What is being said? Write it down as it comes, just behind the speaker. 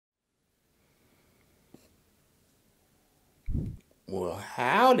Well,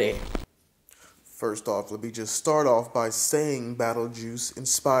 howdy. First off, let me just start off by saying Battle Juice,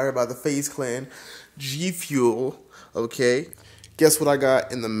 inspired by the FaZe Clan, G Fuel, okay? Guess what I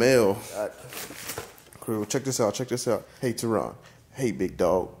got in the mail? Crew, check this out, check this out. Hey, Tehran. Hey, big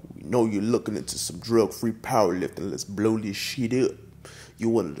dog. We know you're looking into some drug-free powerlifting. Let's blow this shit up.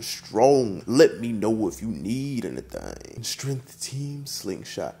 You're one of the strong. Let me know if you need anything. Strength team,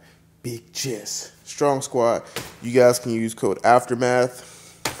 slingshot, big chest, strong squad. You guys can use code AFTERMATH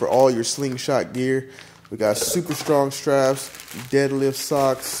for all your slingshot gear. We got super strong straps, deadlift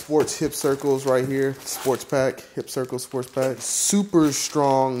socks, sports hip circles right here, sports pack, hip circle sports pack, super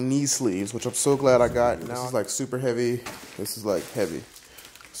strong knee sleeves, which I'm so glad I got. Now this is like super heavy. This is like heavy.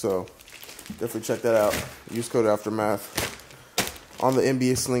 So definitely check that out. Use code AFTERMATH on the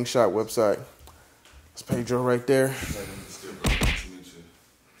NBA Slingshot website. It's Pedro right there.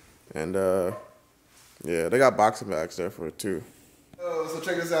 And yeah, they got boxing bags there for it too. So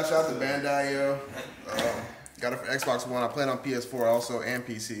check this out. Shout out to Bandai, yo. Got it for Xbox One. I played on PS4 also and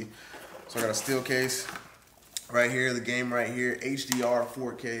PC. So I got a steel case right here. The game right here. HDR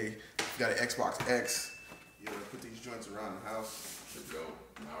 4K. Got an Xbox X. You know, put these joints around the house.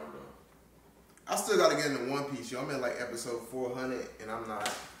 I still got to get into One Piece, yo. I'm in like episode 400 and I'm not.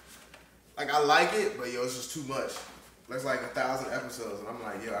 Like, I like it, but yo, it's just too much. That's like 1,000 episodes and I'm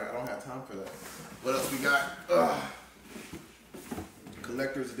like, yo, I don't have time for that. What else we got?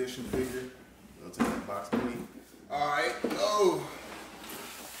 Collector's edition figure. I'll take that box money. Alright. Oh.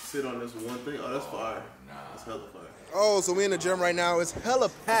 Sit on this one thing. Oh, that's fire. That's hella fire. Oh, so we in the gym right now. It's hella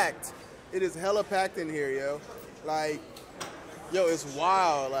packed. It is hella packed in here, yo. Like, yo, it's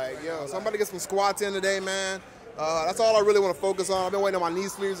wild. Like, yo, somebody get some squats in today, man. That's all I really want to focus on. I've been waiting on my knee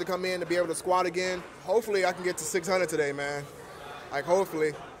sleeves to come in to be able to squat again. Hopefully I can get to 600 today, man. Like,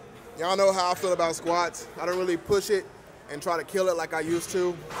 hopefully. Y'all know how I feel about squats. I don't really push it and try to kill it like I used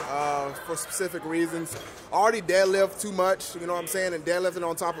to for specific reasons. I already deadlift too much, you know what I'm saying? And deadlifting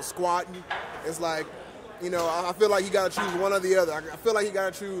on top of squatting, it's like, you know, I feel like you got to choose one or the other. I feel like you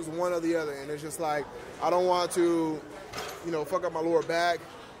got to choose one or the other. And it's just like, I don't want to, you know, fuck up my lower back,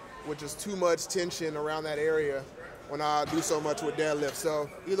 which is too much tension around that area when I do so much with deadlift. So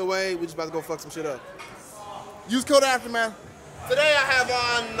either way, we just about to go fuck some shit up. Use code AFTERMATH. Today I have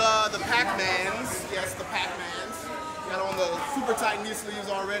on the Pac-Mans. Yes, the Pac-Mans. Got on the super tight knee sleeves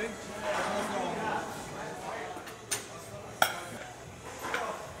already.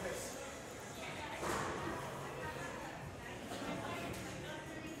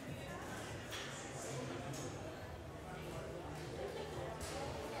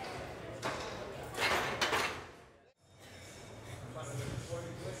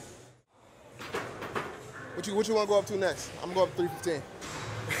 What you want to go up to next? I'm going to go up to 315.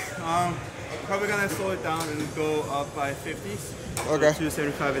 Probably gonna slow it down and go up by 50s. Okay. So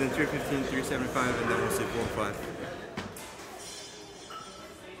 275 and then 315, 375, and then we'll see 4-5.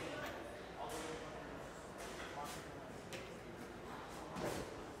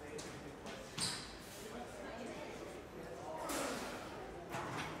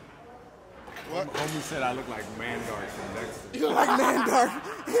 What? Homie said I look like Mandark from Dexter. You look like Mandark.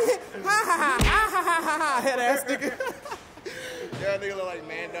 Ha ha ha. Head ass nigga. Yeah, nigga look like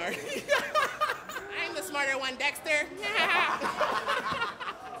Mandark. I'm the smarter one, Dexter.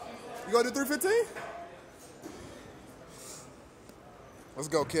 You gonna do 315? Let's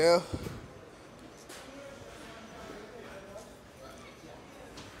go, Kel.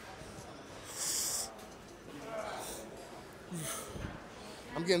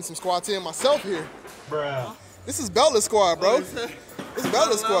 I'm getting some squats in myself here. Bruh. This is beltless squad, bro. This is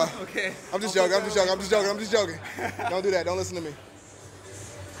beltless squad. Okay. I'm just joking, I'm just joking, I'm just joking, I'm just joking. Don't do that, don't listen to me.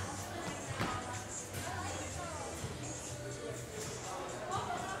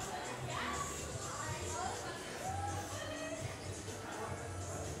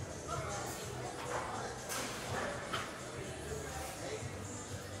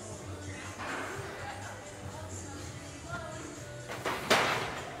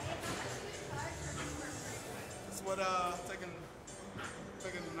 What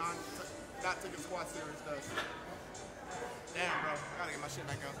not taking squat series does. Damn, bro, I gotta get my shit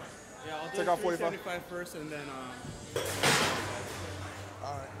back out. Yeah, I'll take do off 45 first, and then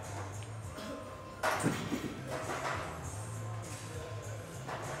all right.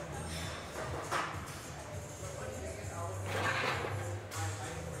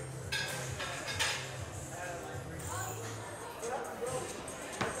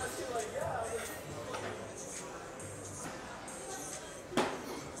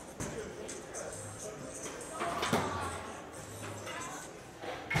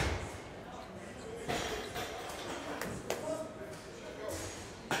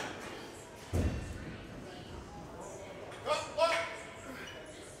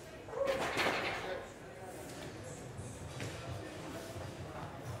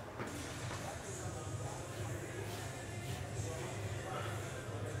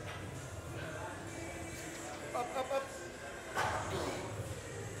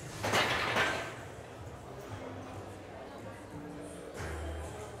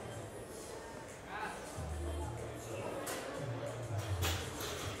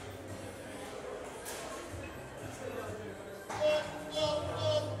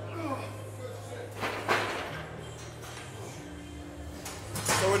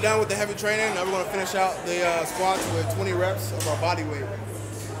 So we're done with the heavy training. Now we're going to finish out the squats with 20 reps of our body weight.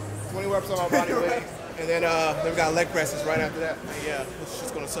 20 reps of our body weight. And then we've got leg presses right after that. And yeah, it's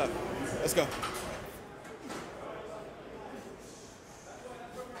just going to suck. Let's go.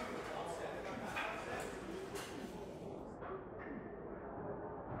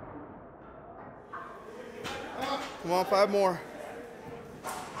 Come on, 5 more.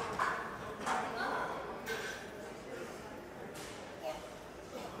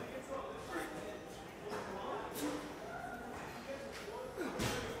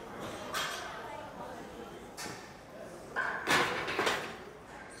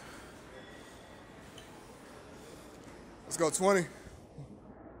 Let's go, 20.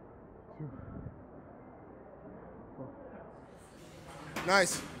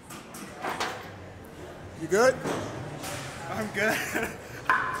 Nice. You good? I'm good.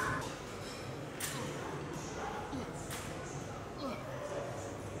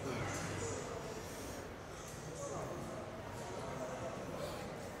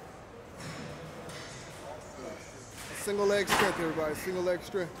 Single leg strength, everybody. Single leg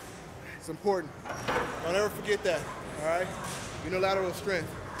strength. It's important. Don't ever forget that, all right? Unilateral strength.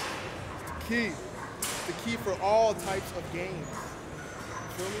 It's the key. It's the key for all types of games.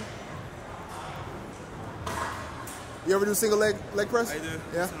 You feel me? You ever do single leg press? I do.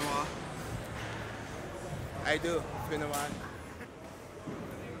 Yeah? Once in a while. I do. It's been a while.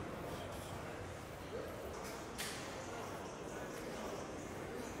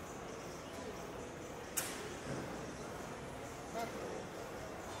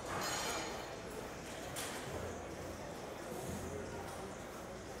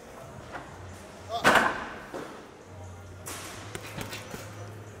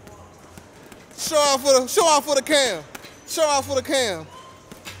 Show off for the cam. Show off for the cam.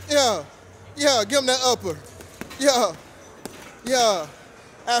 Yeah. Yeah, give him that upper. Yeah. Yeah.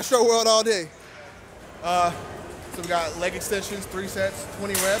 Astro World all day. So we got leg extensions, 3 sets,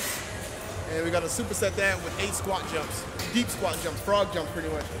 20 reps. And we got to superset that with 8 squat jumps. Deep squat jumps, frog jumps pretty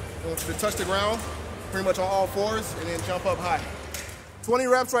much. You want you to touch the ground pretty much on all 4s and then jump up high. 20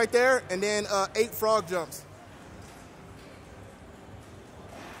 reps right there and then 8 frog jumps.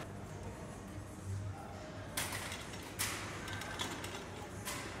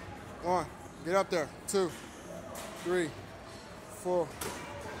 One, get up there. 2, 3, 4.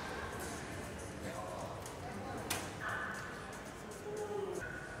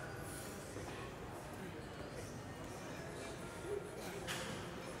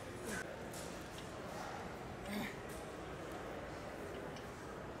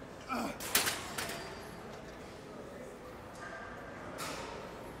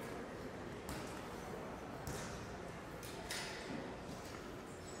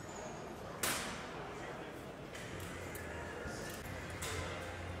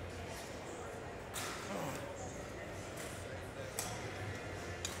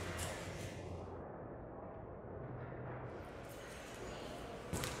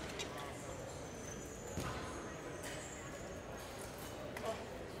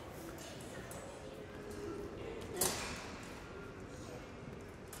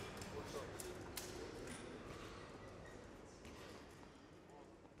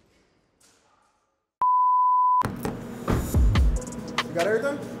 You got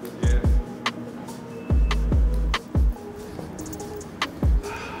everything? Yeah.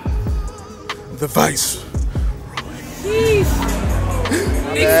 The Vice.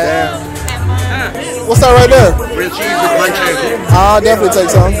 Yeah. What's that right there? Real cheese with blank cheese. I'll definitely take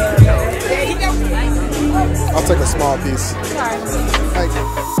some. I'll take a small piece. Thank you.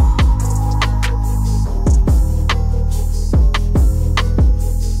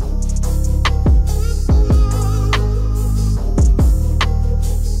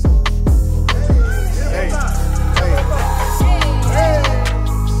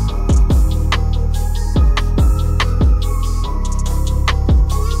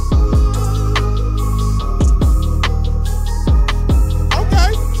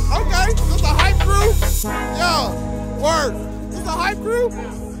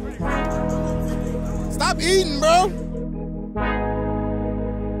 Stop eating, bro.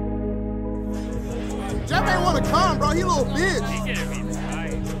 Jeff ain't want to come, bro. He a little bitch.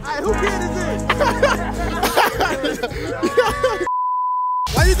 Alright, who kid is this?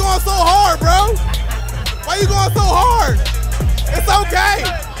 Why you going so hard, bro? Why you going so hard? It's okay.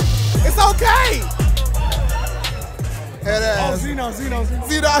 It's okay. Head ass. Oh, Zeno. Zeno.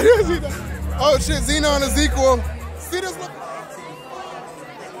 Oh shit, Zeno and Ezekiel. See this look?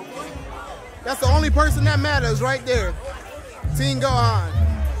 That's the only person that matters right there. Team Gohan.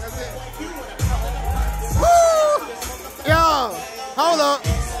 That's it. Woo! Yo, hold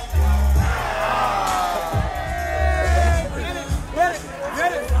up.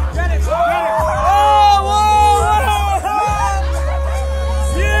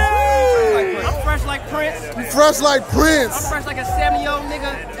 fresh like Prince. I'm fresh like a 70-year-old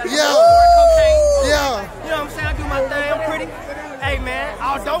nigga.